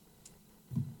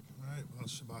Well,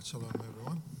 Shabbat Shalom,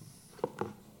 everyone.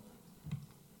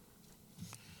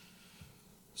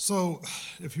 So,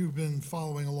 if you've been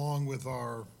following along with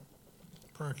our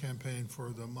prayer campaign for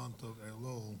the month of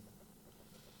Elul,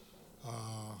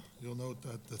 you'll note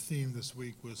that the theme this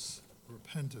week was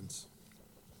repentance.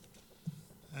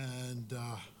 And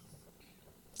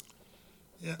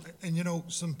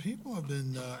some people have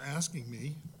been asking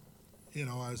me,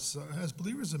 as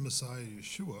believers in Messiah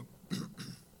Yeshua,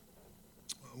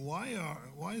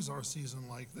 why is our season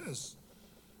like this?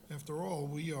 After all,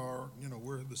 we're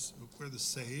the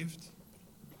saved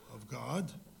of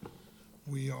God.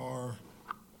 We are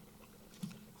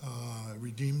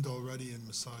redeemed already in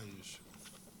Messiah Yeshua.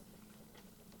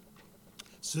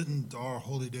 Shouldn't our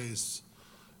holy days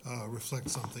reflect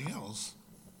something else?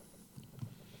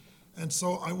 And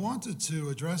so I wanted to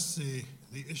address the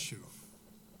issue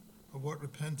of what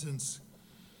repentance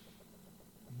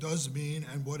does mean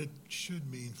and what it should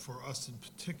mean for us in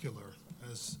particular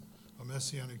as a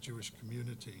Messianic Jewish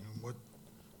community and what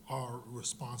our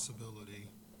responsibility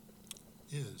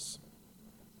is.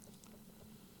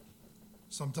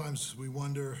 Sometimes we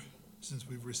wonder, since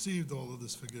we've received all of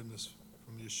this forgiveness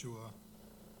from Yeshua,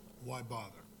 why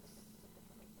bother?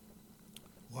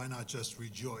 Why not just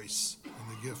rejoice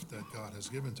in the gift that God has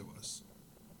given to us?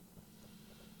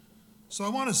 So I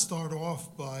want to start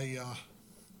off by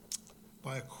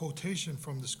a quotation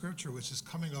from the scripture, which is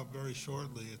coming up very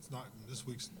shortly. It's not in this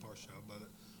week's parsha, but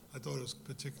I thought it was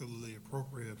particularly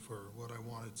appropriate for what I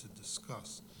wanted to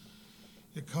discuss.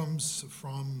 It comes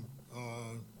from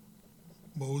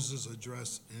Moses'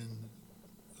 address in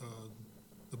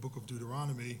the book of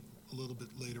Deuteronomy, a little bit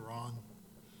later on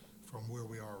from where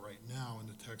we are right now in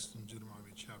the text in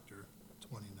Deuteronomy chapter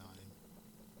 29.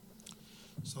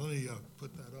 So let me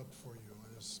put that up for you.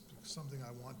 And it's something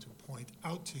I want to point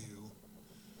out to you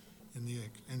in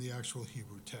the actual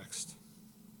Hebrew text.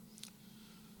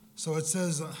 So it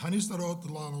says, Hanistarot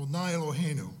L'Adonai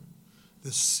Eloheinu,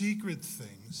 the secret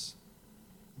things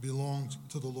belong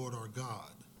to the Lord our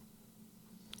God.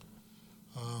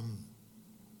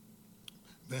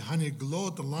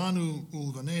 V'haniglot lanu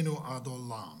ulvanenu ad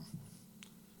olam.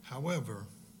 However,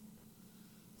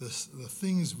 the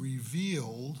things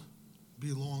revealed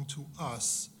belong to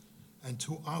us and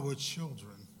to our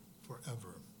children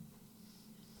forever.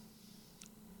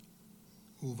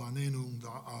 Ulvanenu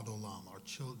ad olam, our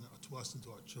children, to us and to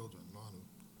our children. Manu.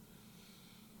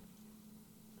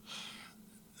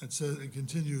 It says, it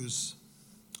continues,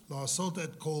 La'asot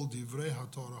et kol divrei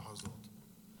haTorah hazot,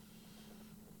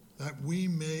 that we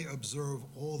may observe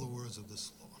all the words of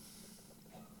this law.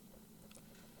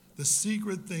 The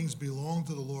secret things belong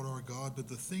to the Lord our God, but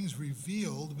the things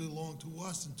revealed belong to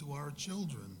us and to our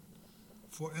children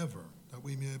forever, that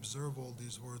we may observe all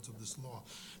these words of this law.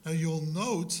 Now you'll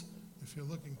note, if you're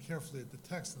looking carefully at the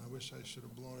text, and I wish I should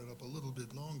have blown it up a little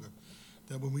bit longer,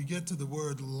 that when we get to the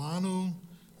word lanu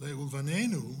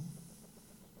leulvanenu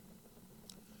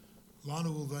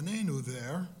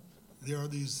there are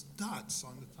these dots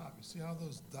on the top. You see how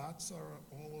those dots are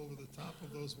all over the top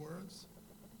of those words?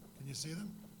 Can you see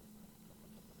them?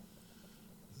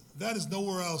 That is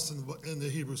nowhere else in the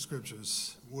Hebrew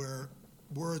Scriptures where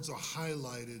words are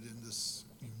highlighted in this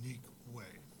unique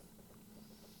way.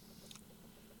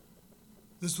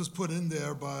 This was put in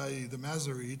there by the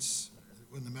Masoretes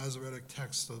when the Masoretic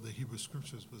text of the Hebrew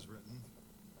Scriptures was written.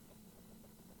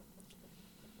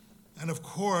 And of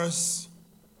course,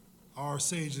 our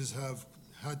sages have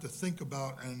had to think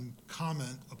about and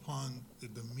comment upon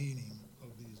the meaning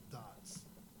of these dots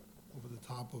over the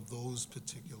top of those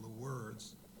particular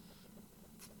words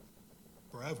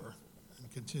forever and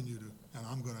continue to, and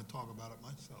I'm going to talk about it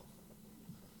myself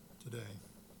today.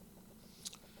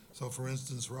 So for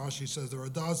instance, Rashi says there are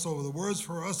dots over the words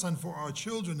for us and for our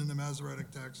children in the Masoretic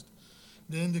text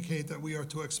to indicate that we are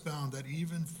to expound that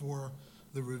even for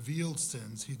the revealed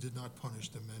sins, he did not punish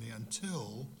the many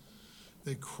until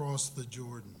they crossed the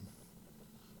Jordan.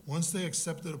 Once they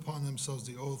accepted upon themselves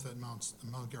the oath at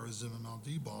Mount Gerizim and Mount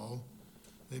Ebal,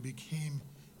 they became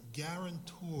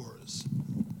guarantors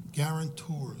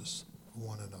for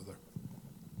one another.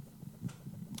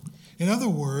 In other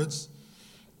words,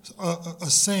 a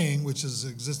saying which has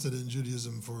existed in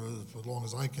Judaism for as long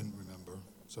as I can remember,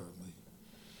 certainly,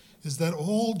 is that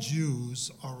all Jews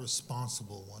are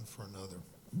responsible one for another.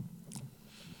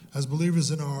 As believers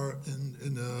in our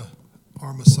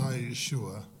Messiah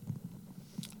Yeshua,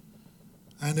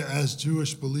 and as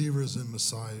Jewish believers in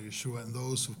Messiah Yeshua and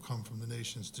those who've come from the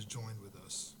nations to join with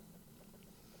us,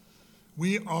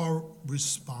 we are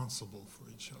responsible for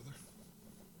each other.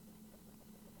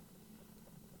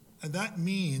 And that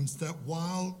means that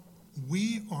while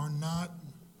we are not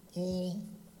all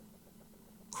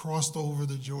crossed over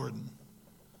the Jordan.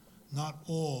 Not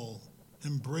all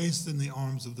embraced in the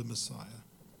arms of the Messiah.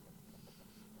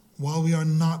 While we are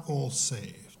not all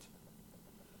saved,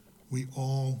 we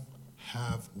all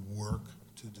have work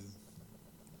to do.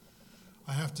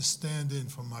 I have to stand in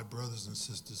for my brothers and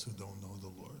sisters who don't know the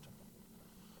Lord.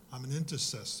 I'm an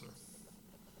intercessor.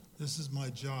 This is my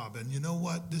job. And you know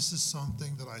what? This is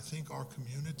something that I think our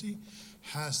community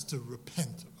has to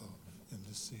repent of in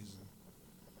this season.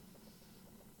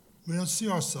 We don't see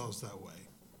ourselves that way,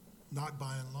 not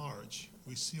by and large.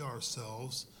 We see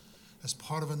ourselves as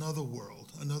part of another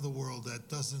world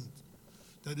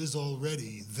that is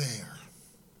already there.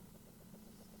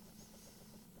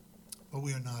 But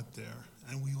we are not there,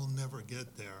 and we will never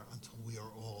get there until we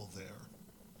are all there.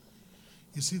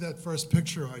 You see that first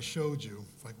picture I showed you,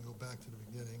 if I can go back to the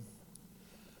beginning,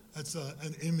 that's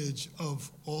an image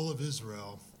of all of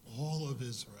Israel,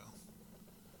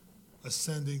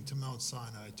 ascending to Mount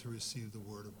Sinai to receive the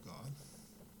word of God.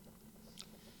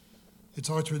 It's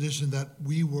our tradition that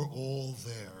we were all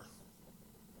there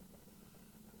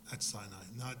at Sinai,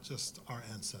 not just our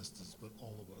ancestors, but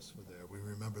all of us were there. We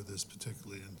remember this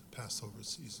particularly in the Passover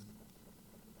season.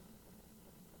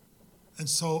 And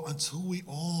so until we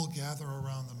all gather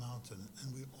around the mountain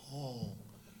and we all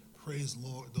praise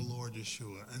the Lord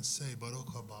Yeshua and say, Baruch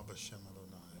haba b'Shem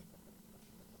Adonai,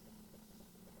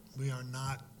 we are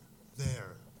not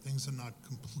there. Things are not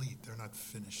complete. They're not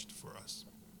finished for us.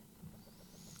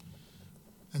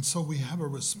 And so we have a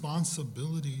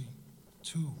responsibility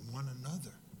to one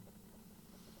another,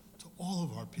 to all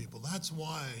of our people. That's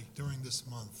why during this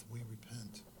month we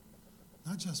repent,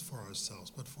 not just for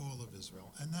ourselves, but for all of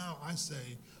Israel. And now I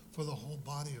say for the whole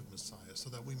body of Messiah, so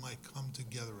that we might come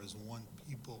together as one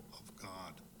people of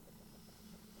God.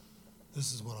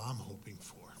 This is what I'm hoping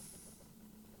for,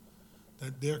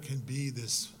 that there can be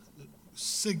this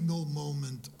signal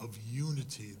moment of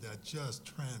unity that just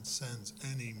transcends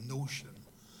any notion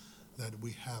that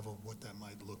we have of what that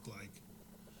might look like.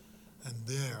 And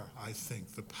there, I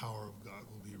think, the power of God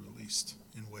will be released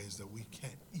in ways that we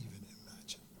can't even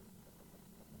imagine.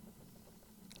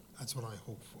 That's what I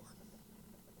hope for.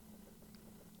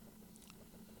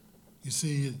 You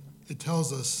see, it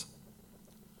tells us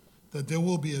that there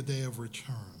will be a day of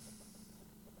return.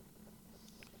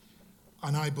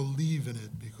 And I believe in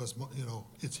it because,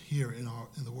 it's here in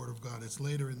the Word of God. It's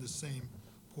later in the same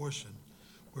portion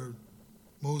where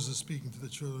Moses, speaking to the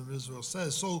children of Israel,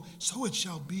 says, so it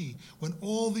shall be when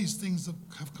all these things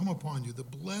have come upon you, the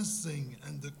blessing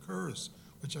and the curse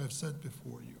which I have set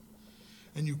before you,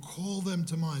 and you call them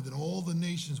to mind in all the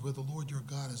nations where the Lord your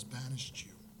God has banished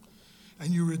you, and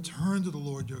you return to the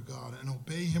Lord your God and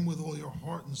obey him with all your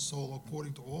heart and soul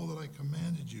according to all that I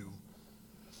commanded you,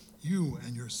 you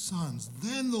and your sons,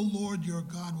 then the Lord your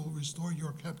God will restore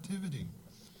your captivity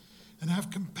and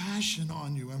have compassion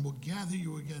on you, and will gather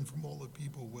you again from all the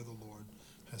people where the Lord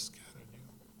has scattered you.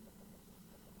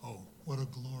 Oh, what a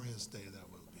glorious day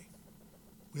that will be.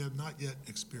 We have not yet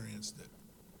experienced it,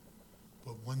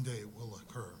 but one day it will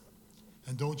occur.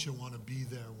 And don't you want to be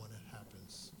there when it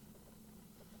happens?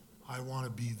 I want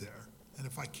to be there. And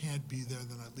if I can't be there,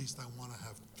 then at least I want to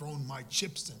have thrown my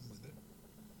chips in with it,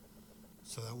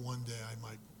 so that one day I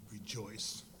might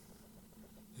rejoice,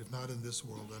 if not in this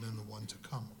world, then in the one to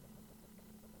come.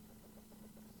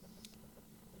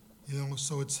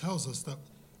 So it tells us that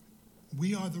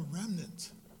we are the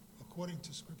remnant. According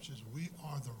to scriptures, we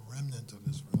are the remnant of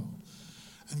Israel.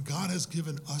 And God has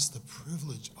given us the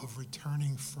privilege of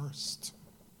returning first.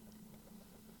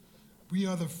 We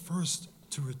are the first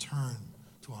to return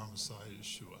to our Messiah,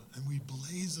 Yeshua. And we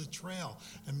blaze a trail.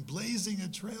 And blazing a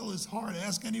trail is hard.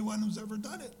 Ask anyone who's ever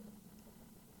done it.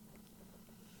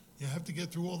 You have to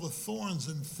get through all the thorns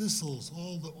and thistles,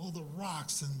 all the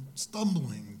rocks and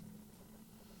stumbling,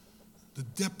 the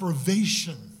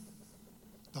deprivation,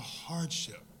 the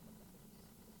hardship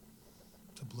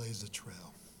to blaze a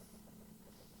trail.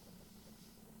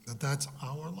 But that's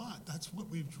our lot. That's what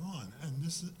we've drawn.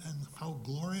 And how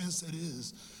glorious it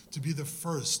is to be the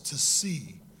first to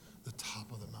see the top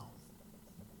of the mountain.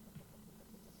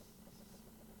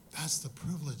 That's the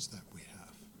privilege that we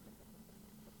have.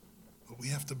 But we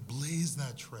have to blaze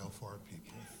that trail for our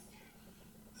people.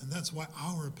 And that's why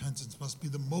our repentance must be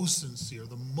the most sincere,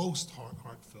 the most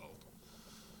heartfelt,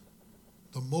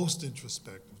 the most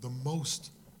introspective, the most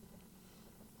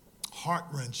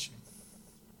heart-wrenching.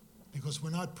 Because we're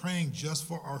not praying just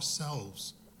for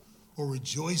ourselves or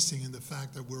rejoicing in the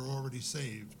fact that we're already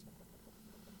saved,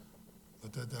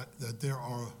 but that there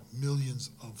are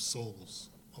millions of souls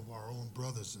of our own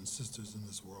brothers and sisters in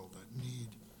this world that need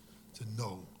to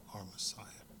know our Messiah.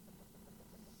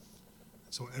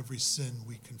 So every sin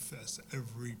we confess,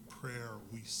 every prayer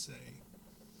we say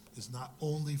is not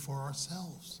only for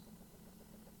ourselves,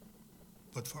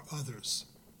 but for others.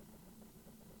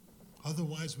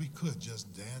 Otherwise, we could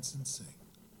just dance and sing.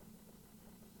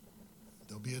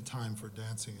 There'll be a time for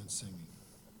dancing and singing.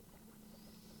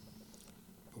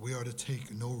 But we are to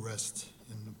take no rest.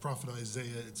 In the prophet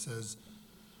Isaiah, it says,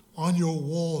 "On your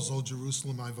walls, O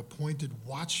Jerusalem, I've appointed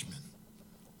watchmen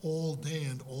all day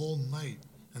and all night,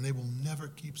 and they will never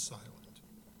keep silent.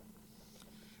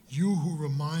 You who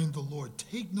remind the Lord,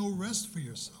 take no rest for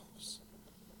yourselves,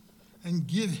 and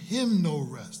give him no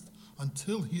rest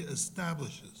until he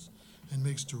establishes and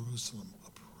makes Jerusalem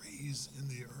a praise in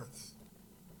the earth."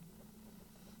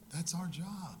 That's our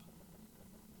job.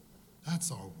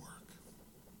 That's our work.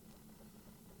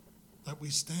 That we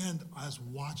stand as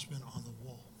watchmen on the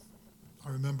wall. I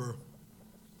remember,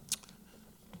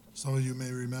 some of you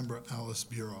may remember Alice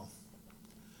Bureau.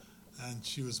 And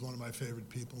she was one of my favorite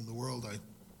people in the world.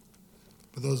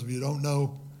 For those of you who don't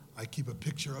know, I keep a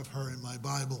picture of her in my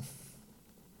Bible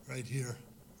right here.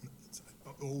 It's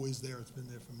always there. It's been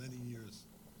there for many years.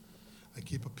 I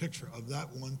keep a picture of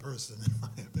that one person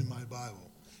in my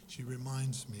Bible. She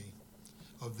reminds me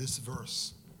of this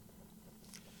verse.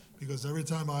 Because every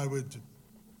time I would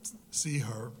see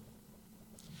her,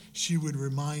 she would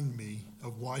remind me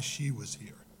of why she was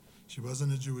here. She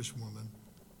wasn't a Jewish woman.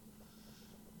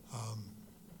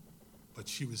 But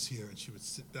she was here, and she would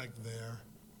sit back there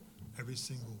every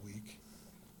single week,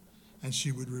 and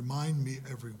she would remind me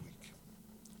every week,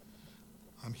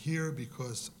 I'm here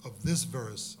because of this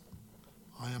verse.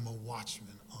 I am a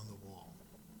watchman on the wall,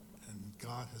 and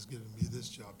God has given me this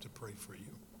job to pray for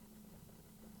you.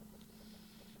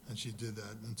 And she did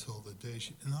that until the day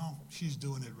she's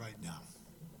doing it right now.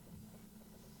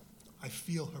 I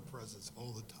feel her presence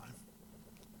all the time.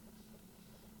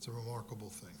 It's a remarkable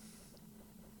thing.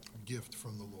 Gift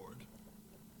from the Lord.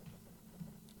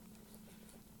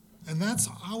 And that's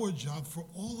our job for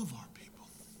all of our people.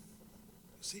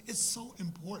 See, it's so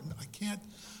important. I can't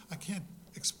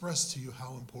express to you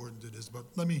how important it is,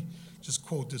 but let me just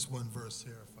quote this one verse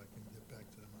here if I can get back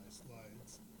to my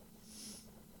slides.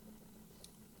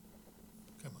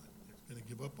 Come on, you're going to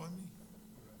give up on me?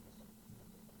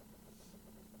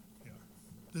 Yeah.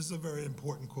 This is a very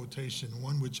important quotation,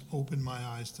 one which opened my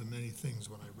eyes to many things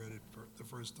when I read it for the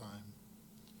first time.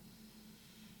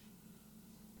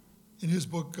 In his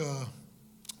book,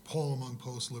 Paul Among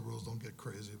Post-Liberals, don't get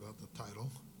crazy about the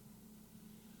title.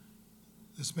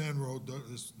 This man wrote,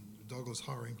 Douglas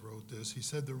Haring wrote this. He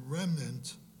said, "The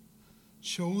remnant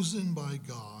chosen by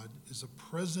God is a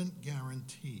present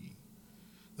guarantee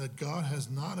that God has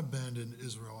not abandoned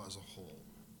Israel as a whole."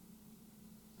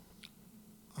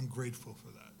 I'm grateful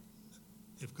for that.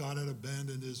 If God had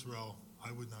abandoned Israel,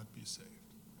 I would not be saved.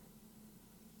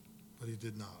 But he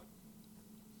did not.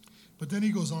 But then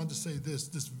he goes on to say this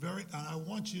and I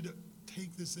want you to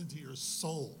take this into your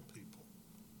soul, people.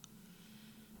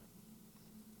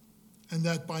 And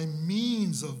that by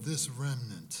means of this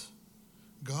remnant,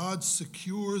 God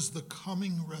secures the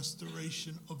coming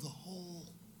restoration of the whole.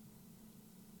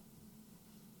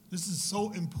 This is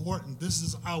so important. This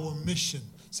is our mission.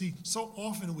 See, so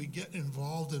often we get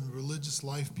involved in religious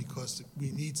life because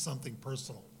we need something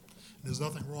personal. And there's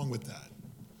nothing wrong with that.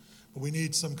 But we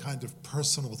need some kind of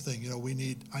personal thing.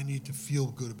 I need to feel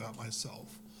good about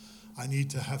myself. I need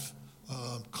to have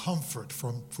comfort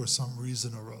for some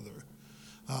reason or other.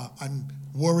 I'm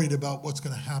worried about what's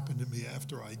going to happen to me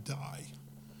after I die.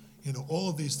 All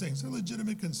of these things are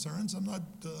legitimate concerns. I'm not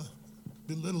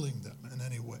belittling them in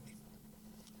any way.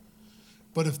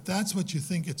 But if that's what you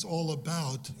think it's all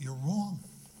about, you're wrong.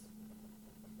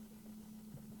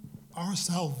 Our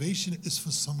salvation is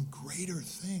for some greater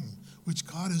thing, which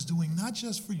God is doing not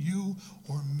just for you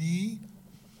or me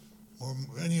or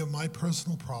any of my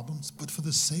personal problems, but for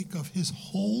the sake of his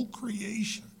whole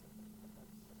creation.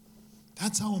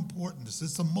 That's how important this is.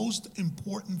 It's the most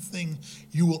important thing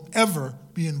you will ever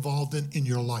be involved in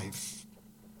your life.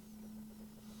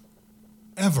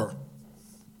 Ever.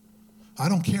 I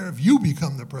don't care if you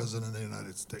become the president of the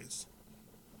United States,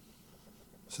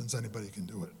 since anybody can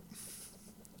do it.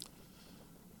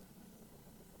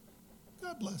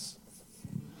 God bless.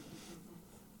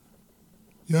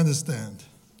 You understand?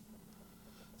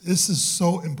 This is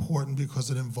so important because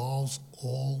it involves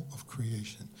all of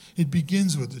creation. It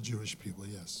begins with the Jewish people,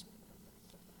 yes.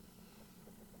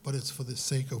 But it's for the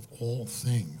sake of all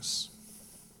things.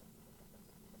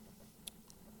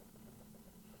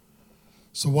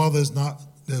 So while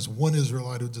there's one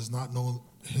Israelite who does not know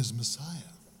his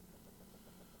Messiah,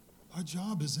 our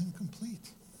job is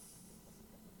incomplete.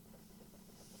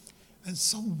 And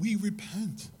so we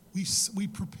repent. We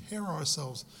prepare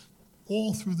ourselves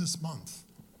all through this month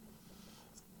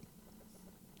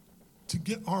to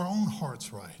get our own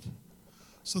hearts right,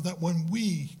 so that when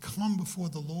we come before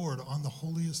the Lord on the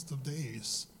holiest of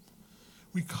days,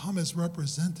 we come as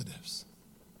representatives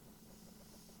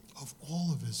of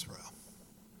all of Israel.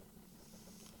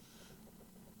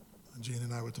 Gene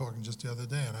and I were talking just the other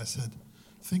day, and I said,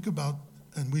 think about,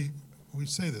 and we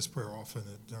say this prayer often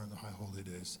during the High Holy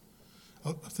Days.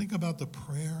 Think about the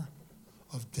prayer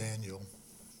of Daniel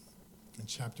in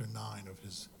chapter 9 of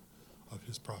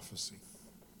his prophecy.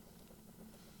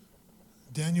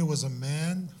 Daniel was a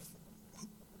man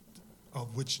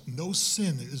of which no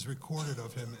sin is recorded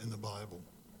of him in the Bible.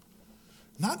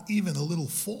 Not even a little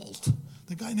fault.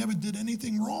 The guy never did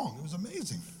anything wrong. It was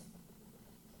amazing.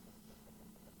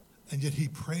 And yet he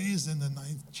prays in the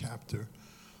 9th chapter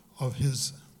of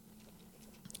his,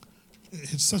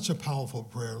 it's such a powerful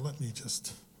prayer.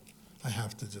 I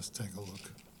have to just take a look.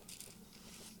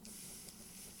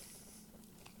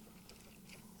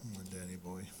 Come on, Danny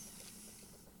boy.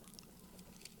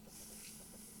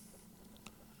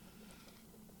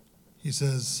 He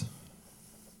says,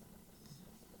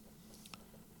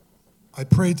 I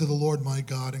prayed to the Lord my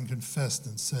God and confessed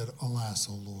and said, alas,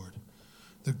 O Lord,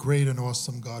 the great and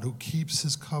awesome God who keeps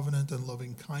his covenant and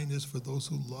loving kindness for those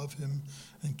who love him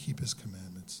and keep his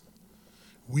commandments.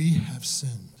 We have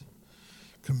sinned,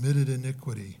 committed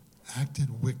iniquity,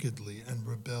 acted wickedly, and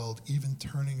rebelled, even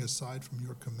turning aside from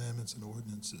your commandments and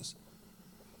ordinances.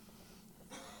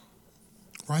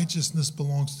 Righteousness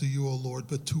belongs to you, O Lord,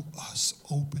 but to us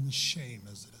open shame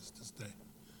as it is this day.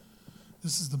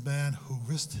 This is the man who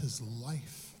risked his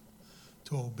life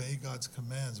to obey God's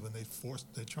commands when they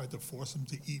tried to force him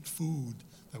to eat food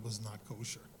that was not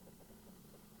kosher.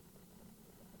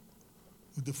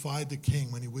 Who defied the king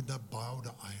when he would not bow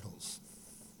to idols.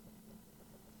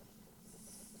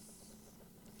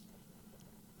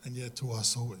 And yet to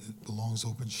us, it belongs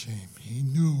open shame. He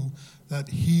knew that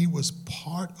he was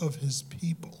part of his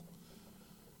people,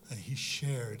 and he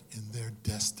shared in their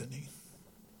destiny.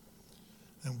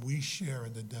 And we share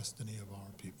in the destiny of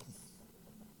our people.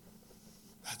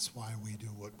 That's why we do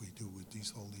what we do with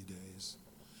these holy days,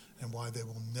 and why they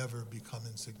will never become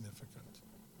insignificant.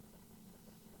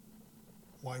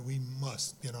 Why we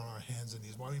must get on our hands and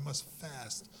knees, why we must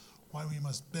fast, why we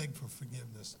must beg for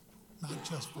forgiveness, not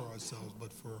just for ourselves,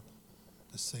 but for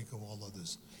the sake of all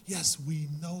others. Yes, we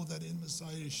know that in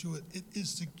Messiah Yeshua it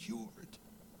is secured,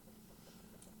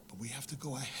 but we have to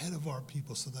go ahead of our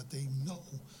people so that they know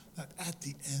that at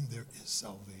the end there is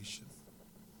salvation.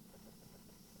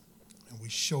 And we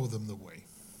show them the way.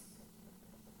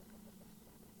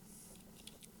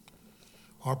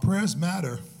 Our prayers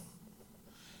matter.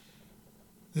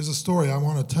 There's a story I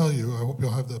want to tell you. I hope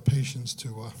you'll have the patience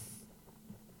to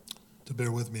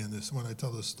bear with me in this when I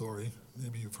tell this story.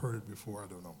 Maybe you've heard it before, I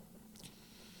don't know.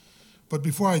 But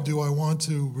before I do, I want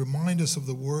to remind us of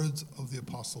the words of the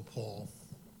Apostle Paul,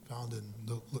 found in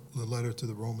the letter to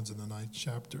the Romans in the 9th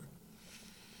chapter.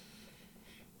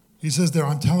 He says there,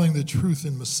 I'm telling the truth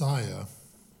in Messiah.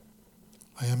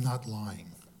 I am not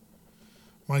lying.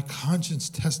 My conscience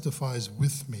testifies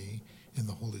with me in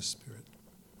the Holy Spirit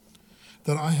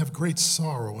that I have great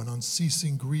sorrow and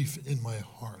unceasing grief in my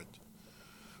heart.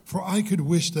 For I could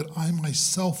wish that I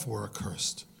myself were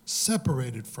accursed,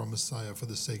 separated from Messiah for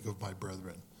the sake of my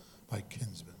brethren, my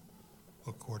kinsmen,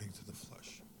 according to the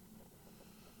flesh.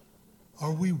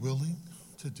 Are we willing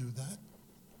to do that?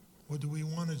 Or do we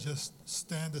want to just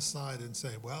stand aside and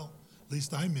say, well, at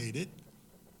least I made it.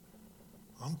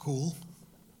 I'm cool.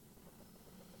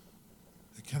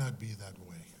 It cannot be that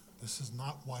way. This is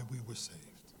not why we were saved.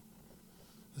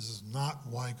 This is not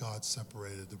why God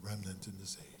separated the remnant in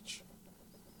this age.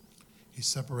 He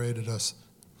separated us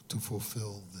to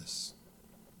fulfill this,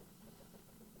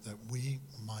 that we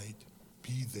might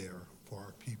be there for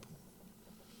our people,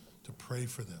 to pray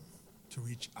for them, to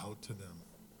reach out to them,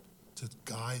 to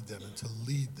guide them and to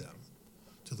lead them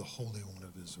to the Holy One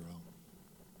of Israel,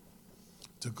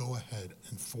 to go ahead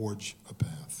and forge a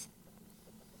path.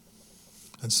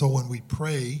 And so when we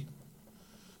pray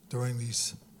during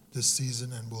this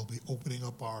season, and we'll be opening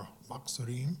up our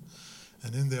Maksurim,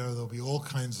 and in there'll be all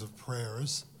kinds of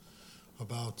prayers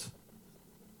about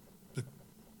the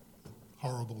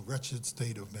horrible, wretched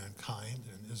state of mankind,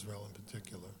 and Israel in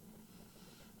particular,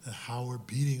 and how we're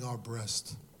beating our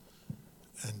breast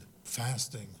and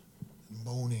fasting and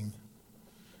moaning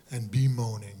and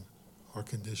bemoaning our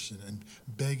condition and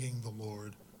begging the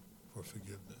Lord for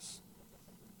forgiveness.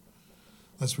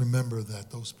 Let's remember that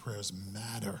those prayers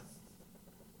matter.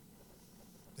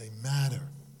 They matter.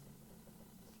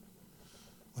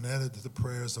 when added to the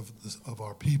prayers of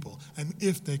our people, and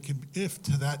if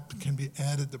to that can be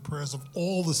added the prayers of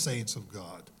all the saints of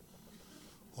God,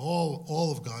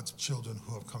 all of God's children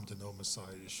who have come to know Messiah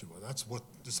Yeshua. That's what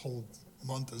this whole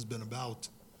month has been about.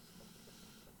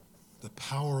 The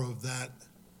power of that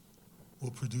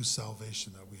will produce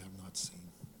salvation that we have not seen.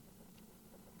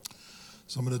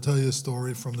 So I'm going to tell you a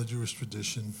story from the Jewish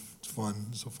tradition. It's fun.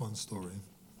 It's a fun story,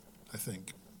 I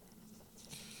think.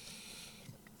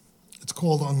 It's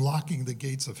called Unlocking the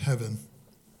Gates of Heaven.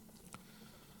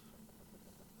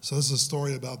 So this is a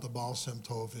story about the Baal Shem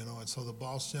Tov, and so the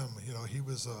Baal Shem, he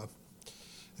was,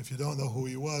 if you don't know who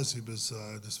he was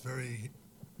this very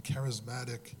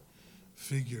charismatic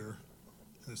figure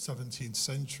in the 17th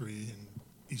century in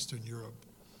Eastern Europe,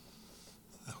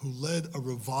 who led a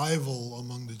revival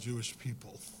among the Jewish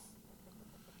people.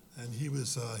 And he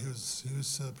was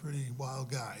a pretty wild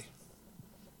guy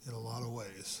in a lot of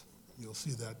ways. You'll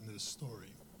see that in this story.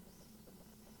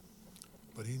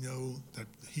 But he knew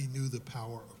the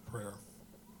power of prayer.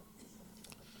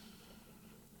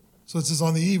 So it says,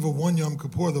 on the eve of one Yom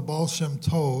Kippur, the Baal Shem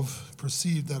Tov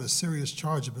perceived that a serious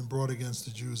charge had been brought against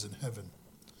the Jews in heaven.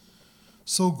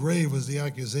 So grave was the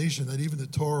accusation that even the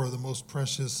Torah, the most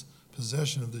precious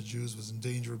possession of the Jews, was in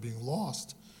danger of being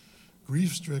lost.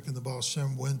 Grief-stricken, the Baal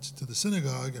Shem went to the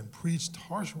synagogue and preached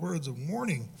harsh words of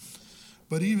warning.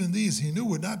 But even these, he knew,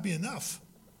 would not be enough.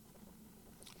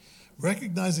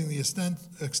 Recognizing the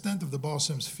extent of the Baal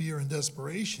Shem's fear and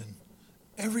desperation,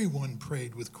 everyone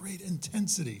prayed with great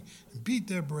intensity and beat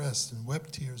their breasts and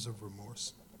wept tears of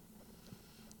remorse.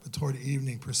 But toward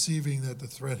evening, perceiving that the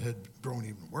threat had grown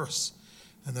even worse,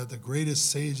 and that the greatest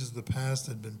sages of the past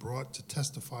had been brought to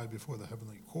testify before the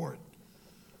heavenly court,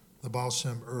 the Baal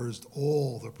Shem urged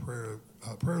all the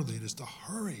prayer leaders to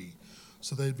hurry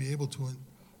so they'd be able to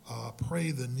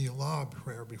pray the Nilah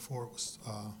prayer before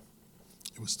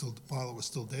while it was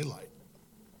still daylight.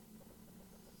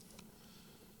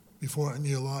 Before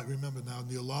Nilah, remember now,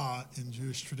 Nilah in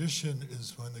Jewish tradition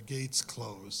is when the gates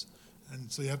close.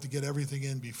 And so you have to get everything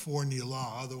in before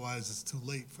Nilah, otherwise it's too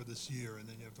late for this year, and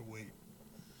then you have to wait.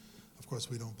 Of course,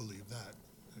 we don't believe that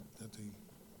the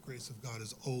grace of God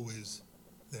is always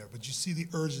there. But you see the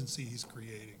urgency he's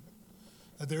creating.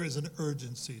 That there is an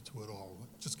urgency to it all.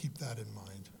 Just keep that in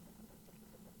mind.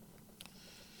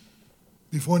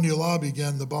 Before Nilah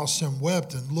began, the Baal Shem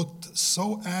wept and looked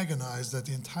so agonized that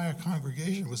the entire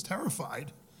congregation was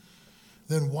terrified.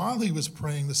 Then while he was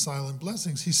praying the silent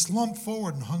blessings, he slumped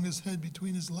forward and hung his head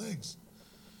between his legs.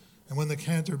 And when the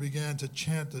cantor began to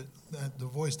chant the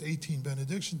voiced 18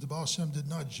 benedictions, the Baal Shem did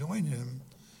not join him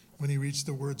when he reached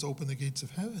the words, "Open the gates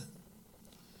of heaven."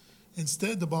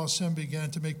 Instead, the Baal Shem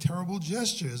began to make terrible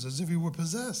gestures as if he were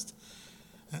possessed.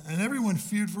 And everyone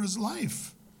feared for his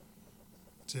life.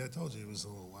 See, I told you it was a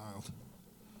little wild.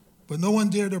 But no one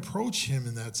dared approach him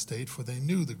in that state, for they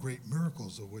knew the great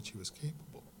miracles of which he was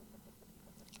capable.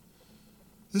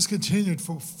 This continued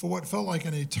for what felt like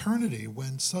an eternity,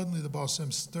 when suddenly the Baal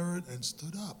Shem stirred and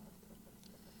stood up.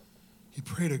 He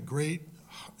prayed in a great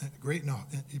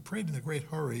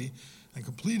hurry and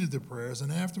completed the prayers,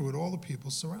 and afterward all the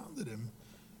people surrounded him,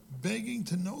 begging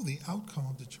to know the outcome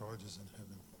of the charges in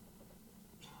heaven.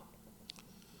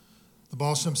 The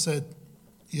Baal Shem said,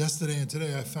 "Yesterday and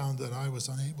today I found that I was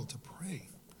unable to pray.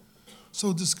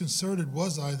 So disconcerted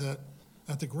was I that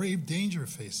at the grave danger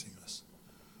facing us.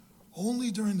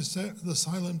 Only during the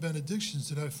silent benedictions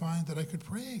did I find that I could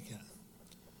pray again.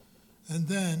 And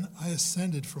then I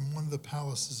ascended from one of the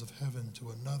palaces of heaven to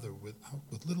another with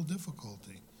little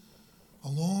difficulty.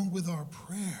 Along with our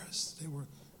prayers, they were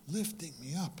lifting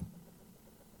me up."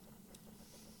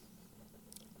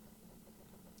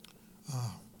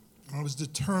 I was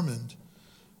determined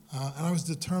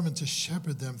to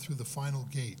shepherd them through the final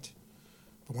gate.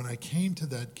 But when I came to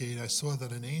that gate, I saw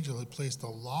that an angel had placed a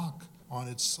lock on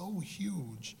it so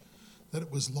huge that it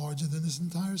was larger than this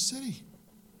entire city.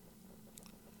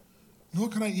 Nor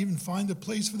could I even find a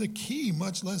place for the key,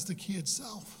 much less the key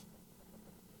itself.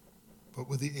 But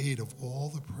with the aid of all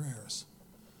the prayers,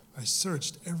 I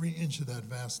searched every inch of that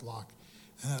vast lock,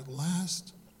 and at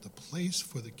last the place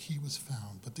for the key was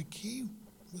found. But the key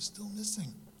was still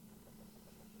missing.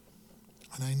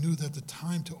 And I knew that the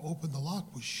time to open the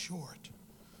lock was short,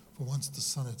 for once the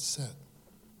sun had set,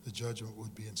 the judgment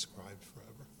would be inscribed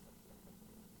forever.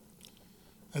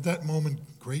 At that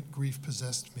moment, great grief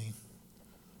possessed me,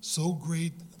 so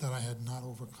great that I had not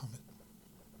overcome it.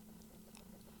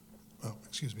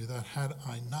 That had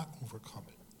I not overcome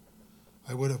it,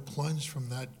 I would have plunged from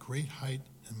that great height,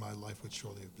 and my life would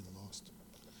surely have been lost.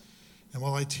 And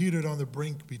while I teetered on the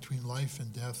brink between life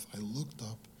and death, I looked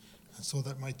up and saw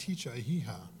that my teacher,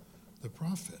 Ahijah, the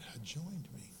prophet, had joined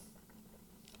me.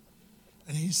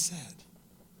 And he said,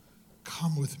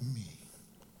 "Come with me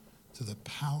to the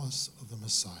palace of the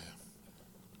Messiah.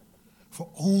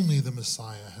 For only the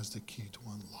Messiah has the key to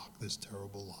unlock this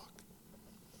terrible lock."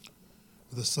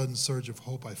 With a sudden surge of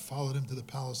hope, I followed him to the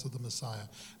palace of the Messiah.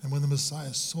 And when the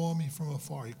Messiah saw me from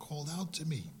afar, he called out to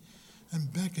me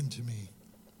and beckoned to me.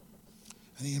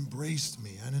 And he embraced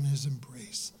me, and in his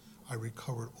embrace, I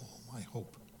recovered all my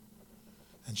hope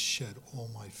and shed all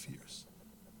my fears.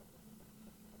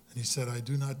 And he said, "I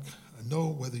do not know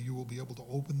whether you will be able to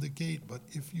open the gate, but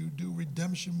if you do,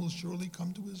 redemption will surely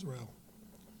come to Israel."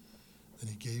 Then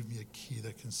he gave me a key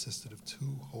that consisted of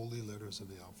 2 holy letters of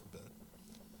the alphabet.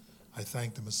 I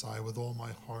thanked the Messiah with all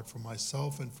my heart for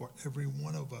myself and for every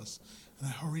one of us. And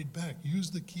I hurried back,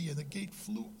 used the key, and the gate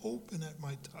flew open at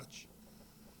my touch.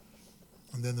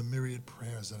 And then the myriad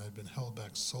prayers that had been held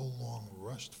back so long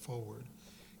rushed forward,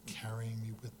 carrying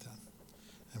me with them.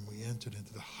 And we entered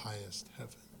into the highest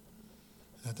heaven.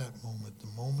 And at that moment, the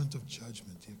moment of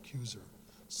judgment, the accuser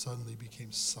suddenly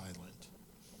became silent.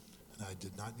 And I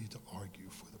did not need to argue,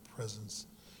 for the presence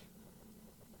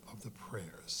of the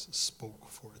prayers spoke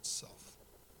for itself,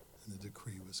 and the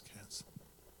decree was canceled.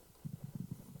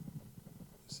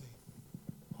 You see,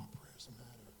 our prayers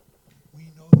matter. We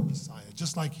know the Messiah,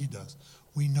 just like he does.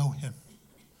 We know him.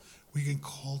 We can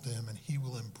call to him, and he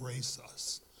will embrace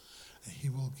us, and he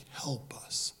will help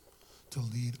us to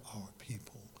lead our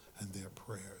people and their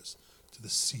prayers to the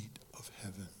seat of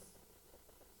heaven.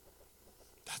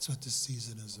 That's what this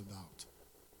season is about.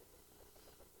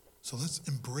 So let's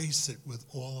embrace it with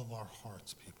all of our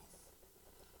hearts, people,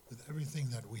 with everything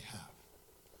that we have,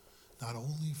 not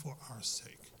only for our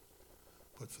sake,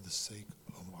 but for the sake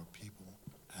of our people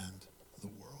and the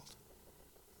world.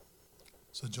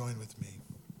 So join with me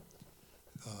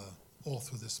all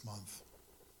through this month.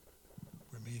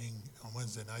 We're meeting on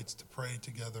Wednesday nights to pray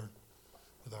together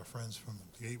with our friends from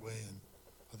Gateway and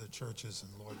other churches,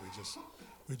 and Lord,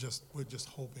 we're just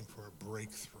hoping for a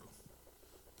breakthrough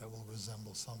that will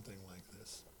resemble something like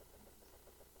this,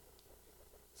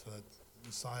 so that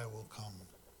Messiah will come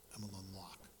and will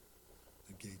unlock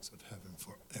the gates of heaven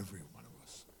for every one of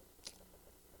us.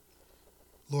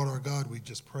 Lord our God, we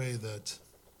just pray that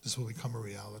this will become a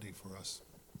reality for us,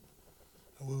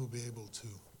 and we will be able to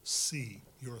see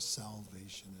your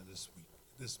salvation in this week,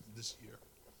 this year.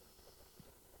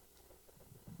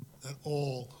 That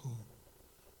all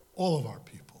of our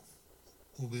people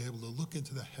will be able to look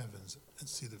into the heavens and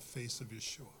see the face of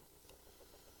Yeshua,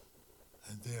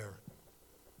 and there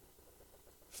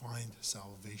find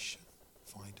salvation,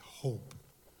 find hope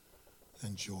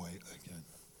and joy again.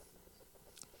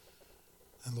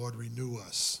 And Lord, renew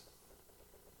us.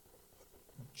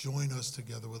 Join us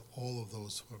together with all of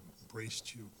those who have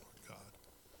embraced you, Lord God,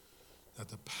 that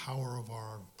the power of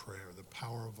our prayer, the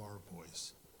power of our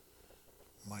voice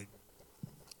might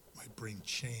bring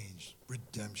change,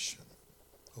 redemption,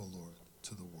 oh Lord,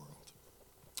 to the world.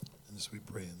 And this we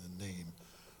pray in the name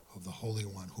of the Holy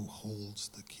One who holds